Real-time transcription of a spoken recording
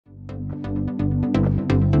Hello,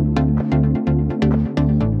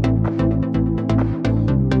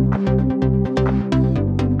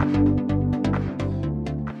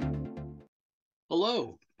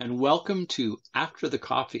 and welcome to After the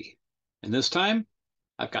Coffee. And this time,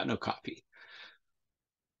 I've got no coffee.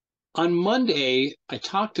 On Monday, I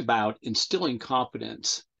talked about instilling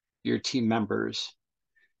confidence in your team members.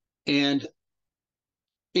 And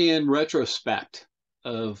in retrospect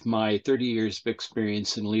of my 30 years of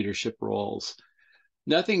experience in leadership roles,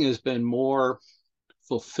 nothing has been more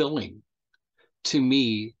fulfilling to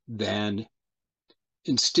me than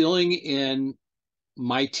instilling in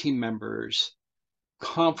my team members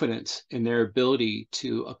confidence in their ability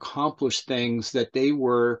to accomplish things that they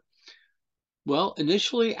were, well,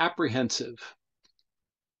 initially apprehensive.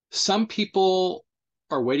 Some people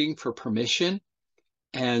are waiting for permission,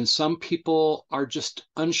 and some people are just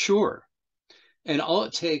unsure. And all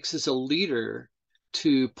it takes is a leader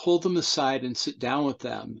to pull them aside and sit down with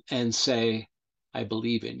them and say, I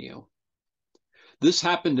believe in you. This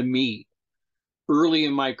happened to me early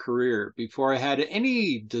in my career before I had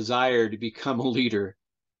any desire to become a leader.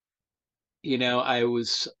 You know, I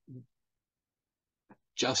was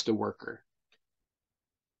just a worker.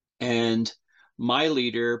 And my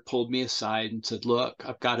leader pulled me aside and said, look,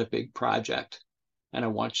 I've got a big project and I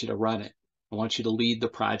want you to run it. I want you to lead the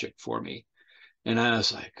project for me. And I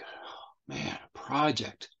was like, oh, man, a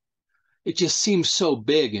project. It just seemed so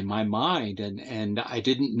big in my mind. And I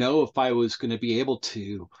didn't know if I was going to be able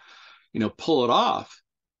to, pull it off.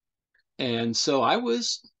 And so I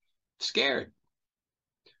was scared.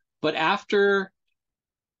 But after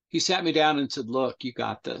he sat me down and said, look, you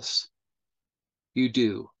got this. You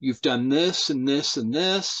do. You've done this and this and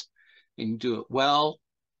this, and you do it well.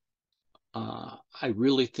 I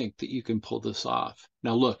really think that you can pull this off.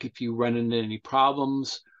 Now, look, if you run into any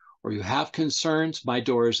problems or you have concerns, my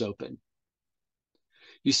door is open.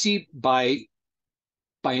 You see, by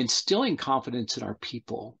instilling confidence in our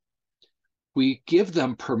people, we give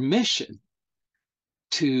them permission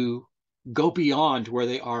to go beyond where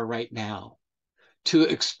they are right now, to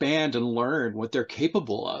expand and learn what they're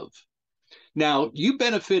capable of. Now, you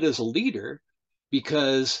benefit as a leader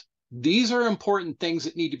because these are important things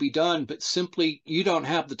that need to be done, but simply you don't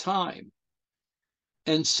have the time.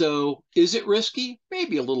 And so is it risky?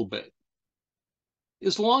 Maybe a little bit.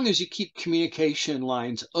 As long as you keep communication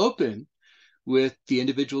lines open with the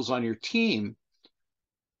individuals on your team,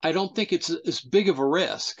 I don't think it's as big of a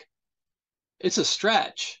risk. It's a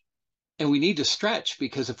stretch, and we need to stretch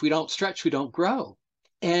because if we don't stretch, we don't grow.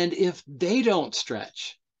 And if they don't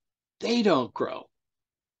stretch, they don't grow.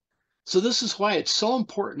 So this is why it's so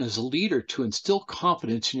important as a leader to instill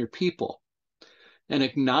confidence in your people and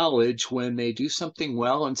acknowledge when they do something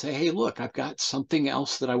well and say, hey, look, I've got something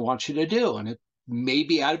else that I want you to do. And it may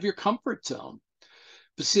be out of your comfort zone.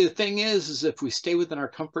 But see, the thing is if we stay within our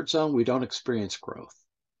comfort zone, we don't experience growth.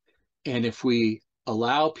 And if we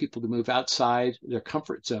allow people to move outside their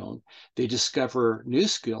comfort zone, they discover new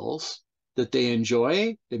skills that they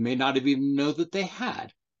enjoy. They may not have even known that they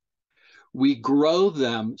had. We grow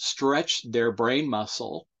them, stretch their brain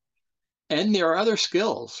muscle, and there are other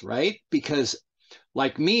skills, right? Because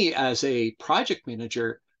like me as a project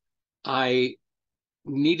manager, I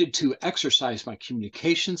needed to exercise my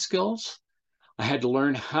communication skills. I had to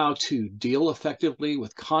learn how to deal effectively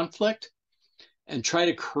with conflict and try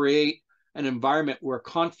to create an environment where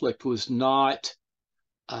conflict was not,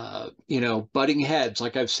 butting heads.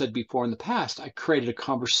 Like I've said before in the past, I created a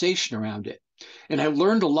conversation around it. And I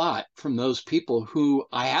learned a lot from those people who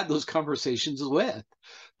I had those conversations with,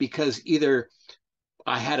 because either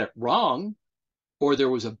I had it wrong or there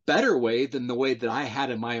was a better way than the way that I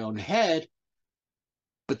had in my own head.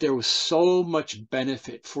 But there was so much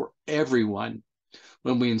benefit for everyone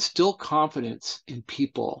when we instill confidence in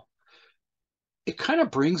people. It kind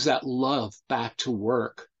of brings that love back to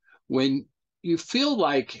work when you feel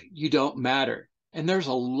like you don't matter. And there's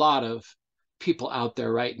a lot of people out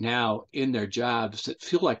there right now in their jobs that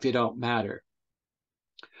feel like they don't matter.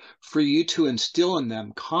 For you to instill in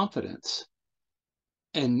them confidence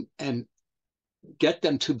and get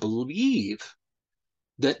them to believe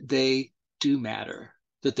that they do matter,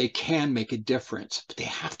 that they can make a difference, but they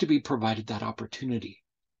have to be provided that opportunity.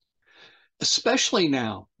 Especially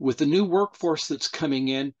now with the new workforce that's coming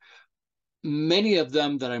in, many of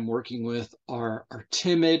them that I'm working with are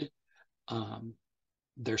timid,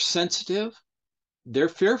 they're sensitive, they're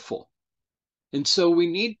fearful. And so we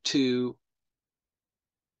need to,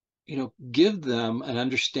 give them an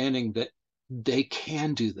understanding that they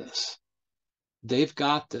can do this. They've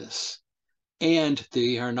got this, and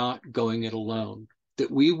they are not going it alone, that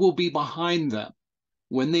we will be behind them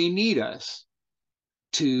when they need us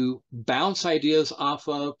to bounce ideas off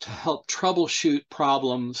of, to help troubleshoot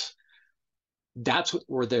problems, that's what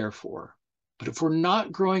we're there for. But if we're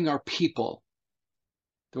not growing our people,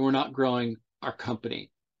 then we're not growing our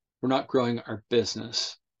company. We're not growing our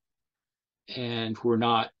business. And we're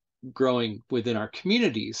not growing within our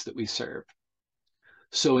communities that we serve.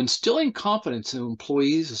 So instilling confidence in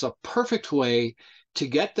employees is a perfect way to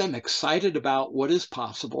get them excited about what is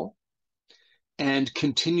possible and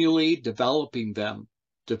continually developing them,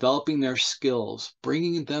 developing their skills,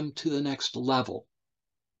 bringing them to the next level.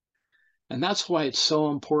 And that's why it's so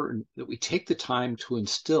important that we take the time to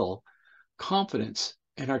instill confidence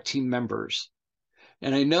in our team members.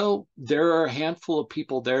 And I know there are a handful of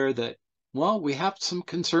people there that, well, we have some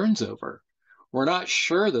concerns over. We're not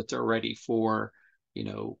sure that they're ready for,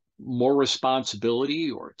 more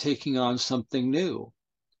responsibility or taking on something new.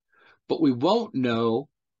 But we won't know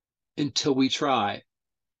until we try.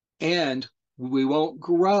 And we won't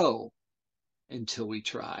grow until we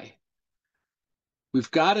try.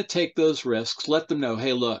 We've got to take those risks, let them know,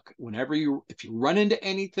 hey, look, if you run into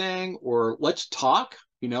anything, or let's talk.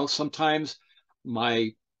 Sometimes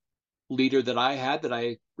my leader that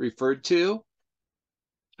I referred to,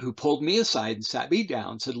 who pulled me aside and sat me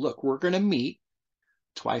down, said, look, we're going to meet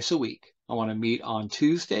twice a week. I want to meet on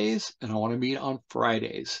Tuesdays and I want to meet on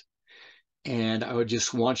Fridays. And I would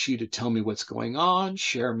just want you to tell me what's going on,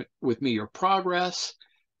 share with me your progress.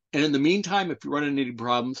 And in the meantime, if you run into any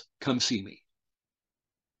problems, come see me.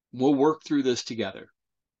 We'll work through this together.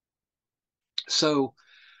 So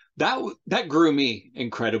that grew me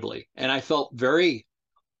incredibly. And I felt very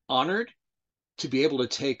honored to be able to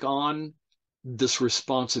take on this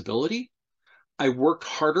responsibility. I worked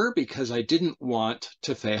harder because I didn't want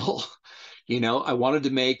to fail. I wanted to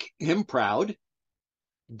make him proud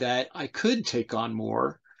that I could take on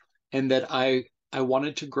more and that I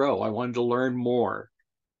wanted to grow. I wanted to learn more.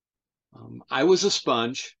 I was a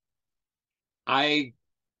sponge. I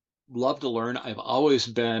love to learn. I've always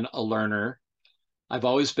been a learner. I've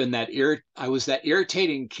always been I was that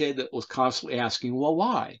irritating kid that was constantly asking, well,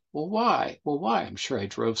 why? Well, why? Well, why? I'm sure I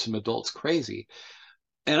drove some adults crazy.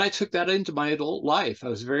 And I took that into my adult life. I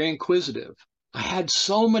was very inquisitive. I had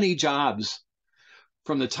so many jobs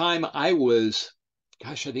from the time I was,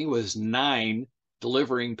 I think it was 9,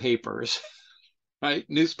 delivering papers, right?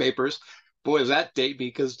 Newspapers. Boy, does that date me,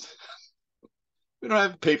 because we don't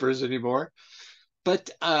have papers anymore.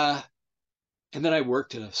 But and then I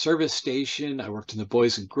worked at a service station. I worked in the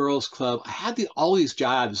Boys and Girls Club. I had all these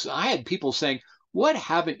jobs. I had people saying, what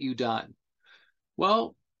haven't you done?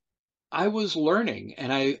 Well, I was learning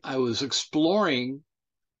and I was exploring,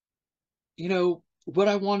 what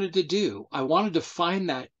I wanted to do. I wanted to find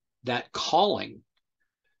that calling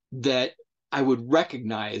that I would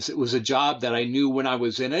recognize. It was a job that I knew when I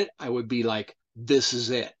was in it, I would be like, this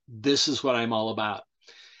is it. This is what I'm all about.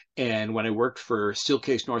 And when I worked for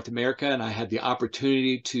Steelcase North America and I had the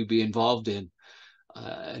opportunity to be involved in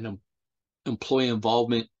an employee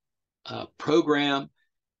involvement program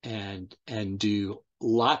and do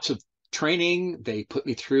lots of training, they put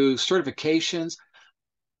me through certifications.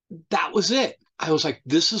 That was it. I was like,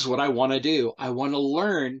 this is what I want to do. I want to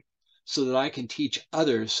learn so that I can teach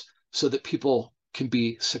others so that people can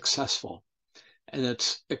be successful. And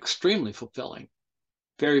it's extremely fulfilling,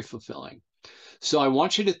 very fulfilling. So I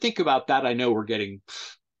want you to think about that. I know we're getting,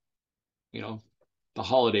 the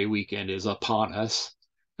holiday weekend is upon us,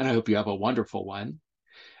 and I hope you have a wonderful one.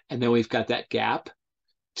 And then we've got that gap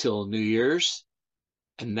till New Year's,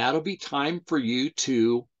 and that'll be time for you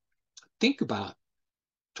to think about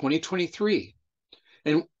 2023.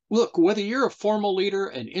 And look, whether you're a formal leader,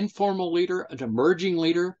 an informal leader, an emerging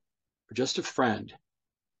leader, or just a friend,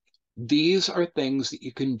 these are things that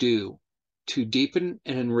you can do to deepen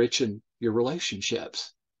and enrich your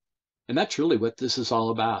relationships. And that's really what this is all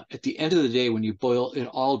about. At the end of the day, when you boil it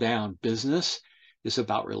all down, business is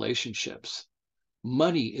about relationships.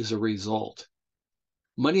 Money is a result.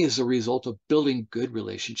 Money is a result of building good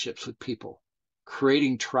relationships with people,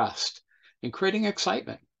 creating trust, and creating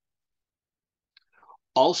excitement.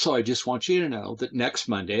 Also, I just want you to know that next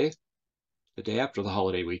Monday, the day after the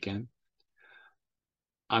holiday weekend,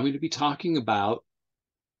 I'm going to be talking about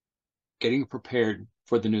getting prepared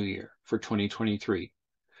for the new year, for 2023.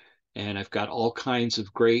 And I've got all kinds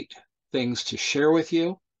of great things to share with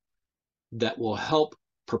you that will help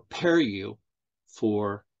prepare you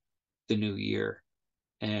for the new year.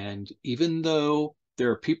 And even though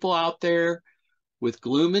there are people out there with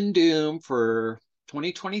gloom and doom for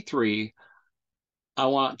 2023, I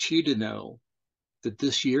want you to know that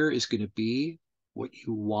this year is going to be what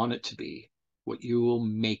you want it to be, what you will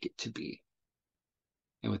make it to be.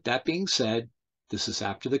 And with that being said, this is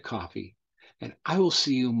After the Coffee, and I will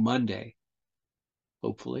see you Monday.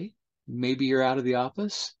 Hopefully, maybe you're out of the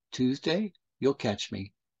office. Tuesday, you'll catch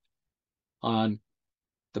me on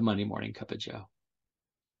the Monday Morning Cup of Joe.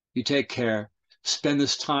 You take care. Spend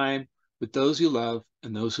this time with those you love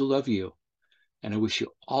and those who love you. And I wish you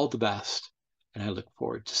all the best. And I look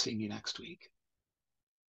forward to seeing you next week.